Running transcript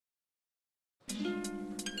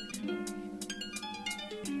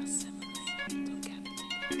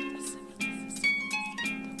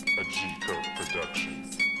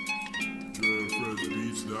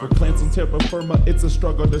For plants on terra firma, it's a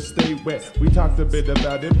struggle to stay wet. We talked a bit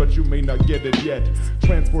about it, but you may not get it yet.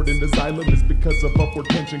 Transporting the xylem is because of upward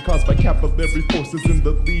tension caused by capillary forces in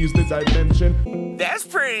the leaves that I mentioned. That's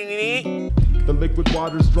pretty neat. The liquid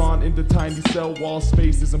water's drawn into tiny cell wall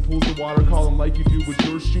spaces and pulls the water column like you do with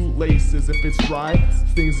your shoelaces. If it's dry,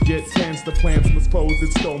 things get tense. The plants must pose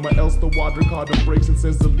its stoma, else the water column breaks and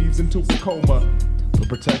sends the leaves into a coma. For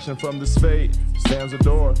protection from this fate, stands a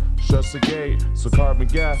door, shuts the gate, so carbon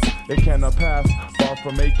gas, it cannot pass, far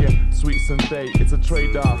from making sweet synthate. It's a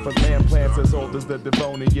trade-off for land plants as old as the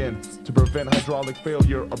Devonian, to prevent hydraulic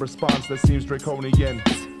failure, a response that seems draconian.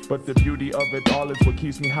 But the beauty of it all is what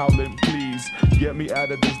keeps me howling. Please get me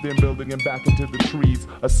out of this dim building and back into the trees.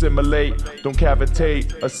 Assimilate, don't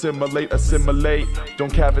cavitate. Assimilate, assimilate,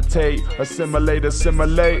 don't cavitate. Assimilate,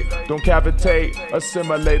 assimilate, don't cavitate.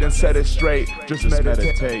 Assimilate and set it straight. Just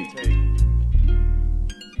meditate.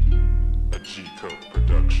 A G-Code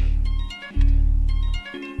production.